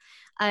with it.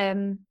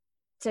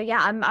 So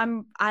yeah,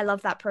 I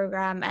love that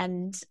program,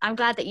 and I'm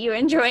glad that you're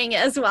enjoying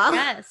it as well.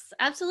 Yes,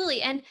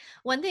 absolutely. And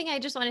one thing I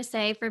just want to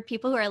say for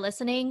people who are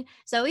listening,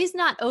 Zoe's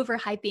not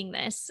overhyping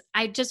this.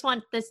 I just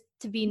want this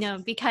to be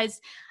known,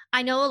 because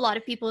I know a lot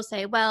of people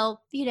say,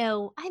 well,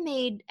 I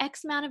made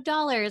X amount of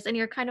dollars, and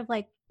you're kind of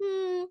like,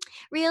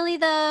 Really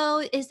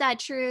though, is that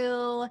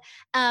true?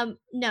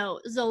 No,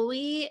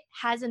 Zoe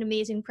has an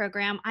amazing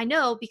program. I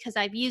know because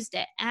I've used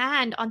it.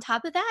 And on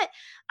top of that,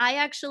 I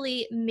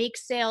actually make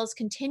sales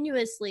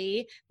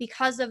continuously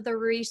because of the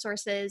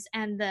resources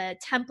and the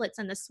templates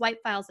and the swipe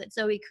files that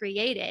Zoe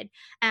created.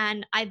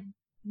 And I've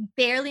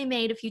barely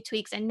made a few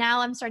tweaks, and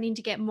now I'm starting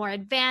to get more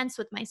advanced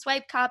with my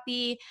swipe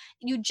copy.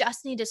 You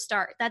just need to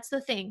start. That's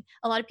the thing.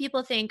 A lot of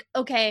people think,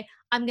 okay,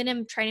 I'm going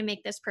to try to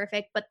make this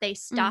perfect, but they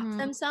stop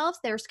themselves.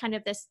 There's kind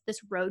of this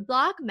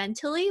roadblock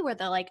mentally where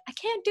they're like, I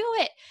can't do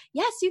it.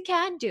 Yes, you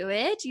can do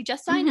it. You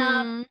just sign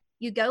up.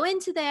 You go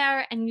into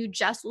there and you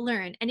just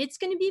learn, and it's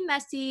going to be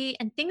messy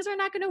and things are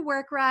not going to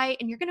work right,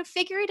 and you're going to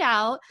figure it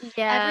out.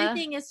 Yeah.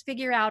 Everything is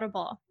figure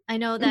outable. I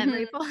know that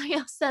everybody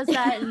else says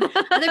that, and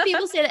other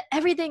people say that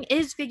everything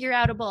is figure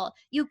outable.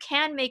 You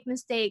can make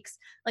mistakes.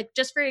 Like,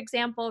 just for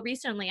example,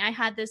 recently I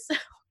had this,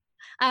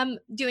 I'm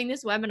doing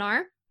this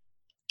webinar.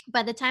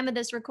 By the time of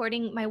this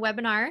recording, my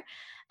webinar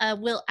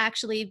will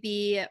actually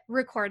be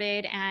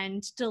recorded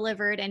and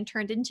delivered and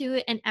turned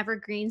into an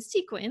evergreen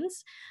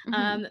sequence.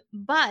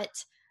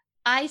 But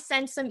I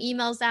sent some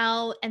emails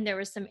out and there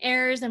was some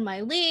errors in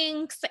my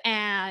links,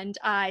 and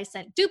I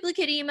sent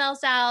duplicate emails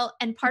out,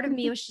 and part of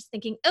me was just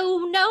thinking,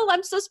 oh no,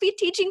 I'm supposed to be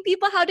teaching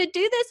people how to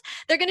do this.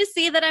 They're going to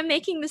see that I'm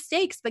making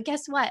mistakes. But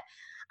guess what?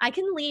 I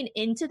can lean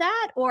into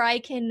that, or I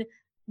can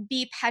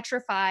be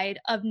petrified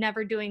of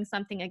never doing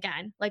something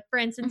again. Like, for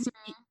instance,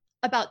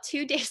 about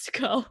 2 days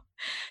ago,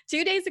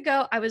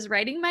 I was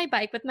riding my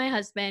bike with my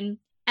husband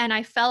and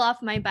I fell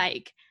off my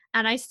bike,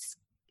 and I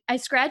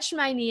scratched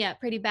my knee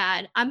up pretty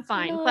bad. I'm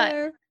fine,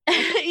 but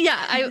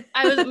yeah,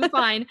 I was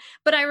fine.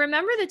 But I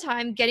remember the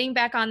time getting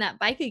back on that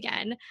bike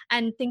again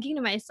and thinking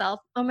to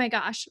myself, oh my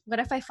gosh, what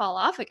if I fall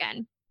off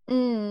again?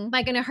 Am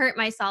I going to hurt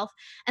myself?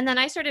 And then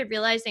I started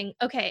realizing,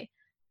 okay,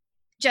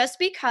 just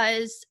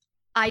because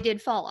I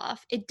did fall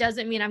off, it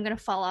doesn't mean I'm going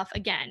to fall off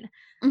again.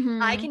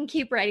 I can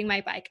keep riding my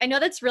bike. I know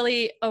that's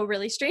really a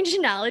really strange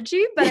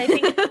analogy, but I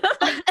think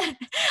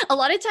a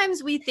lot of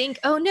times we think,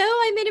 oh no,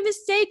 I made a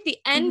mistake. The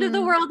end of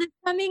the world is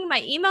coming.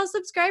 My email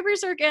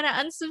subscribers are going to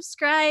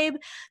unsubscribe.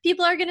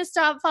 People are going to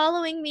stop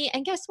following me.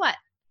 And guess what?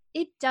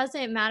 It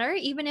doesn't matter.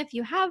 Even if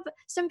you have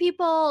some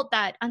people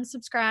that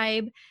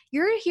unsubscribe,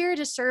 you're here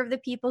to serve the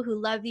people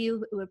who love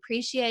you, who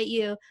appreciate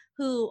you,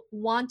 who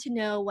want to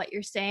know what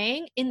you're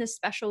saying in the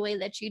special way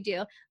that you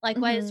do.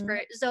 Likewise,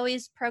 for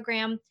Zoe's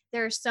program,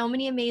 there are so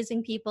many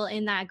amazing people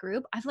in that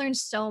group. I've learned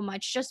so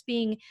much just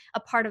being a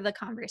part of the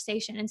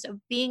conversation. And so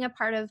being a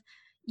part of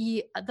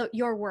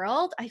your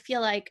world, I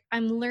feel like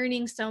I'm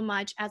learning so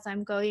much as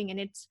I'm going,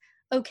 and it's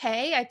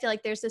okay. I feel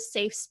like there's a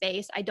safe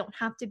space. I don't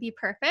have to be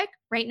perfect.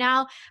 Right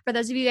now, for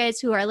those of you guys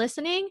who are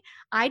listening,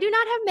 I do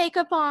not have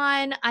makeup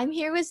on. I'm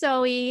here with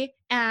Zoe,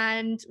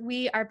 and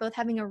we are both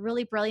having a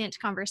really brilliant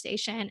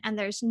conversation, and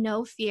there's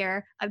no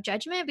fear of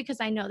judgment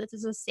because I know this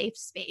is a safe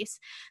space.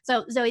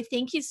 So Zoe,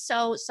 thank you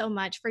so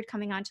much for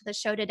coming onto the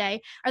show today.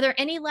 Are there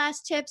any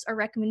last tips or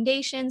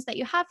recommendations that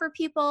you have for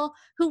people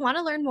who want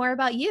to learn more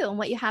about you and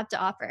what you have to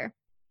offer?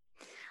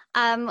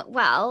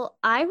 Well,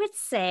 I would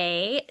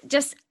say,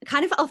 just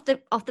kind of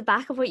off the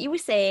back of what you were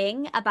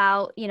saying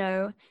about, you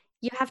know,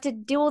 you have to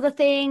do all the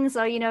things,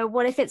 or, you know,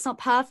 what if it's not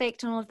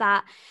perfect and all of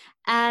that.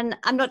 And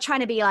I'm not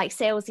trying to be like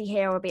salesy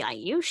here or be like,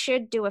 you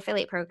should do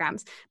affiliate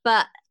programs.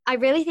 But I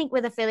really think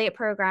with affiliate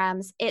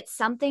programs, it's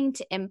something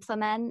to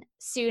implement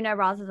sooner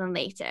rather than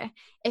later.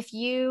 If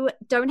you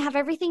don't have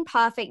everything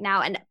perfect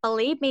now, and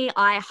believe me,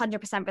 I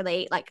 100%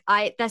 relate. Like,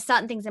 there's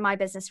certain things in my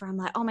business where I'm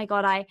like, oh my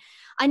God, I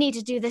need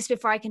to do this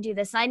before I can do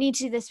this. And I need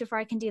to do this before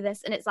I can do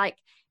this. And it's like,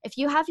 if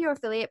you have your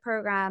affiliate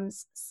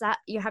programs set,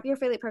 if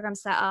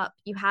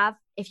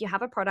you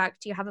have a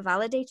product, you have a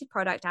validated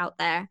product out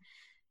there,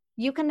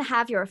 you can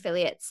have your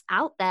affiliates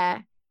out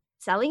there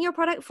selling your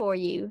product for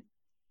you,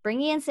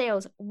 bringing in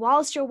sales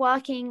whilst you're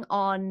working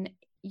on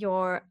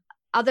your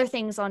other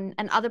things and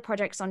other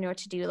projects on your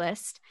to-do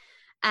list.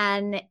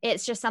 And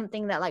it's just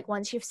something that, like,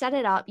 once you've set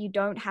it up, you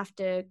don't have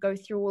to go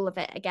through all of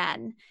it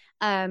again.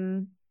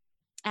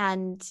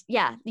 And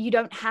yeah, you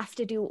don't have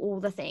to do all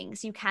the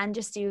things. You can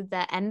just do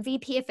the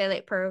MVP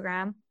affiliate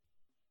program.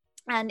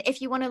 And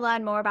if you want to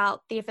learn more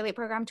about the affiliate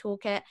program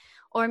toolkit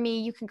or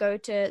me, you can go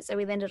to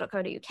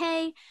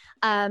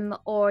zoelinda.co.uk,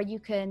 or you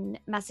can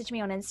message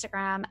me on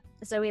Instagram,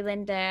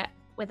 zoelinda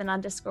with an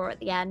underscore at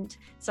the end.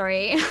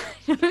 Sorry.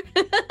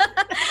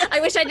 I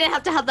wish I didn't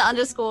have to have the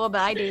underscore,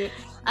 but I do.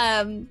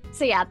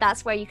 So yeah,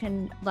 that's where you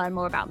can learn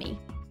more about me.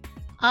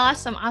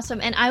 Awesome.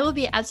 And I will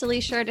be absolutely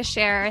sure to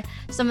share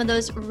some of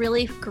those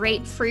really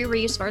great free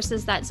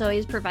resources that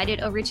Zoe's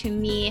provided over to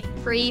me,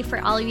 free for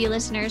all of you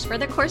listeners, for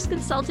the Course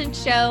Consultant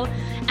Show.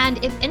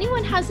 And if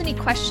anyone has any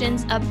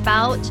questions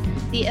about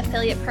the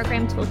Affiliate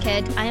Program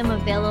Toolkit, I am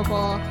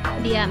available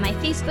via my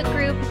Facebook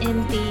group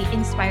in the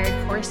Inspired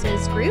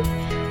Courses group.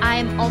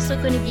 I'm also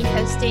going to be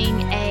hosting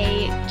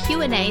a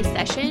Q&A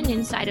session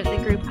inside of the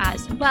group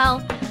as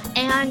well.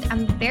 And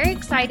I'm very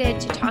excited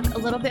to talk a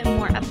little bit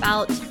more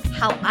about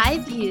how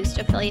I've used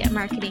affiliate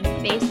marketing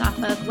based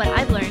off of what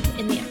I've learned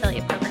in the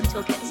Affiliate Program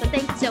Toolkit. So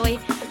thanks, Zoe.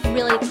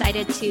 Really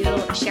excited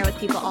to share with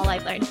people all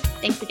I've learned.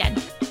 Thanks again.